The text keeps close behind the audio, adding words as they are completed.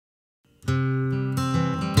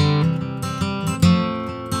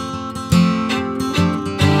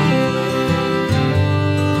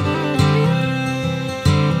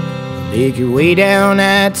Make your way down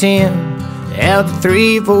I-10, out to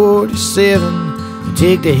 347.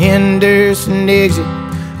 Take the Henderson exit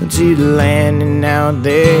to the landing out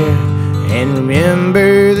there. And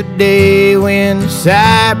remember the day when the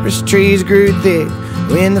cypress trees grew thick,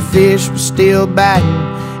 when the fish was still biting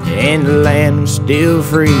and the land was still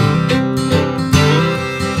free.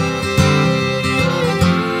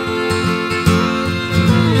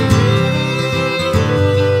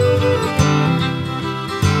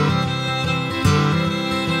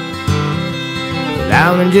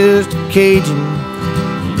 I'm just a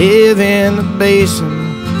Cajun, live in the basin,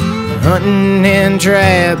 hunting and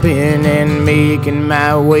trapping and making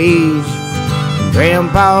my wage.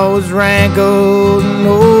 Grandpa was wrinkled and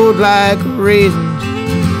old like a raisin,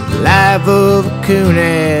 the life of a coon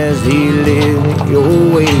as he lived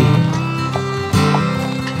your way.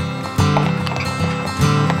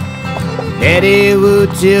 Daddy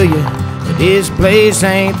would tell you that this place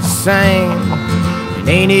ain't the same. And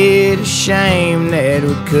ain't it a shame that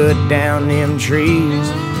we cut down them trees?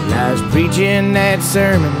 Well, I was preaching that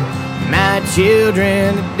sermon, my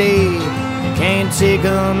children today can't take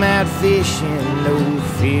 'em out fishing, no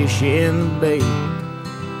fish in the bay.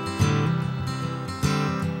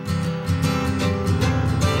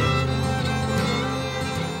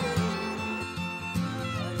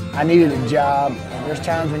 I needed a job. There's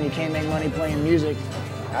times when you can't make money playing music.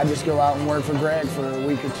 I just go out and work for Greg for a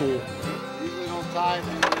week or two.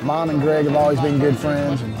 Mom and Greg have always been good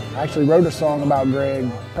friends. I actually wrote a song about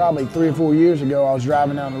Greg probably 3 or 4 years ago. I was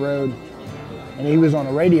driving down the road and he was on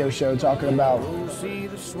a radio show talking about when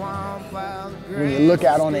you look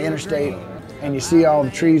out on the interstate and you see all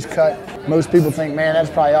the trees cut, most people think, man, that's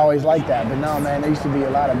probably always like that. But no, man, there used to be a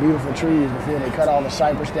lot of beautiful trees before they cut all the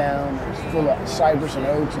cypress down. It was full of cypress and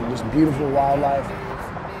oaks and just beautiful wildlife.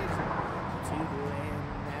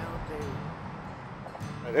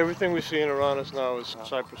 Everything we see around us now is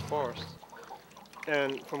cypress forest.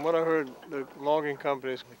 And from what I heard, the logging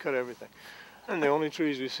companies cut everything. And the only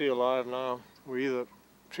trees we see alive now were either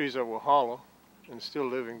trees that were hollow and still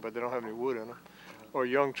living, but they don't have any wood in them, or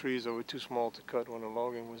young trees that were too small to cut when the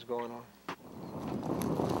logging was going on.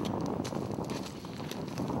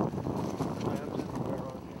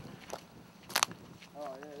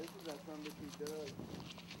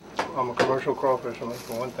 I'm a commercial crawfisherman,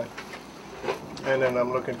 for one thing. And then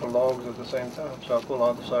I'm looking for logs at the same time. So I pull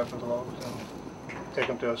out the cypress logs and take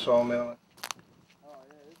them to a sawmill.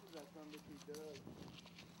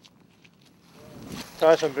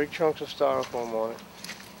 Tie some big chunks of styrofoam on it.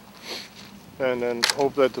 And then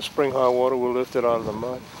hope that the spring high water will lift it out of the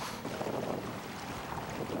mud.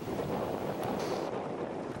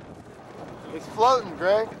 It's floating,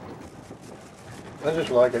 Greg. I just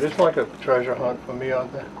like it. It's like a treasure hunt for me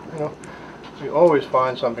out there. You know, you always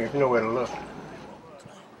find something if you know where to look.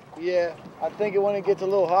 Yeah, I think when it gets a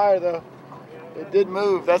little higher though, it did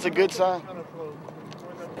move. That's a good sign.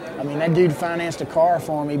 I mean, that dude financed a car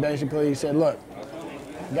for me basically. He said, look,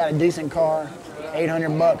 you got a decent car,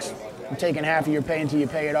 800 bucks. I'm taking half of your pay until you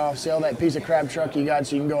pay it off. Sell that piece of crap truck you got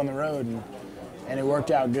so you can go on the road. And it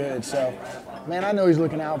worked out good. So, man, I know he's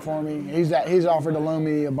looking out for me. He's offered to loan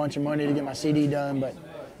me a bunch of money to get my CD done, but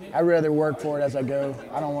I'd rather work for it as I go.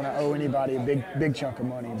 I don't want to owe anybody a big chunk of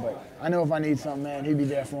money, but I know if I need something, man, he'd be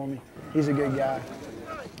there for me. He's a good guy.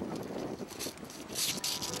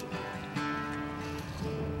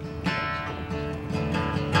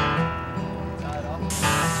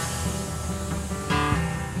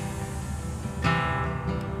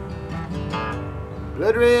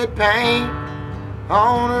 Blood red paint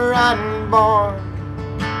on a rotten barn,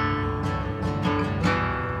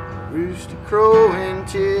 rooster crowing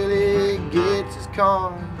till he gets his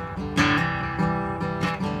corn.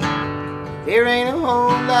 There ain't a whole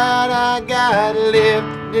lot I got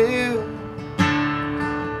left to do.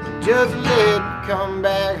 Just let me come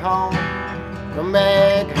back home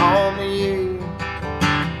to you.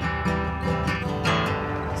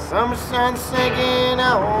 Summer sun sinking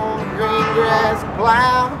on the green grass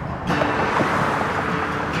plow.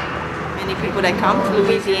 Many people that come to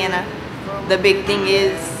Louisiana, the big thing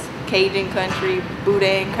is Cajun country,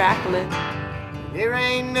 boudin crackling. There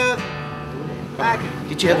ain't nothing like it.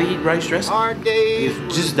 Did you ever eat rice dressing? Hard days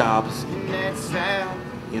It's just the opposite. in that sound.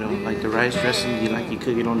 You know, like the rice dressing, you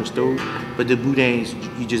cook it on the stove, but the boudins,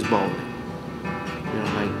 you just boil it. You know,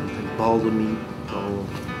 like boil the meat, boil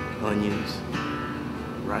onions,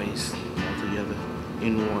 rice all together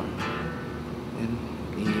in water, and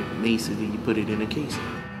basically you put it in a casing.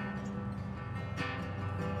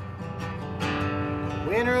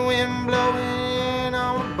 Winter wind blowing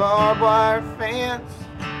on a barbed wire fence.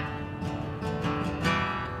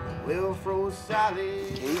 We'll froze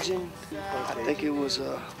solid. Cajun? I think it was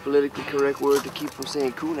a politically correct word to keep from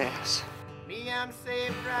saying coon ass.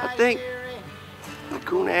 I think the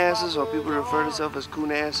coon asses, or people refer to themselves as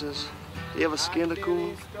coon asses, they ever skinned a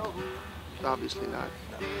coon? Obviously not.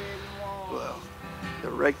 Well, the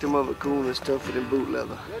rectum of a coon is tougher than boot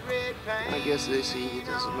leather. And I guess they see it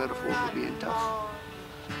as a metaphor for being tough.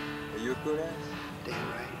 Are you a coon ass? Damn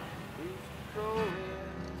right.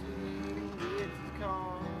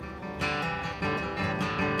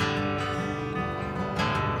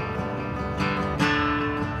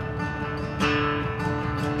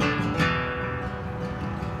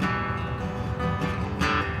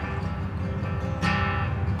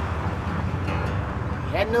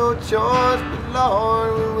 Had no choice, but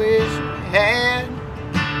Lord, we wish we had.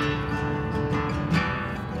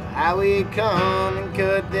 How we come and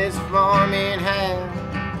cut this farm in half.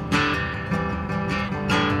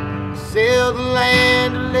 Sell the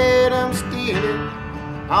land to let them steal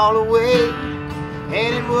it all away.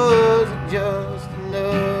 And it wasn't just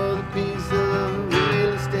another piece of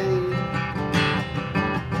real estate.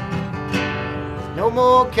 There's no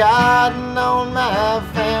more cotton on my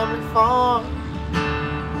family farm.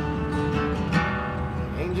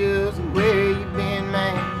 Ain't just where you been,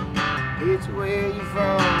 man, it's where you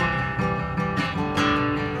from.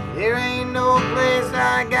 There ain't no place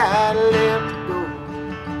I got left to go.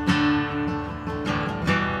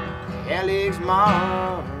 Alex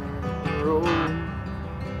Monroe.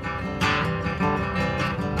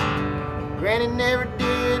 Granny never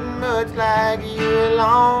did much like you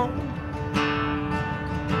alone.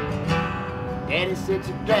 Daddy said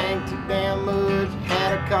you drank too damn much, you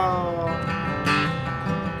had a call.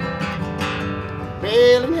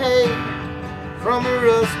 Baling hay from a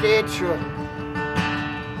rusty truck,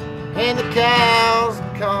 and the cows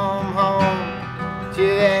come home to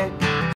that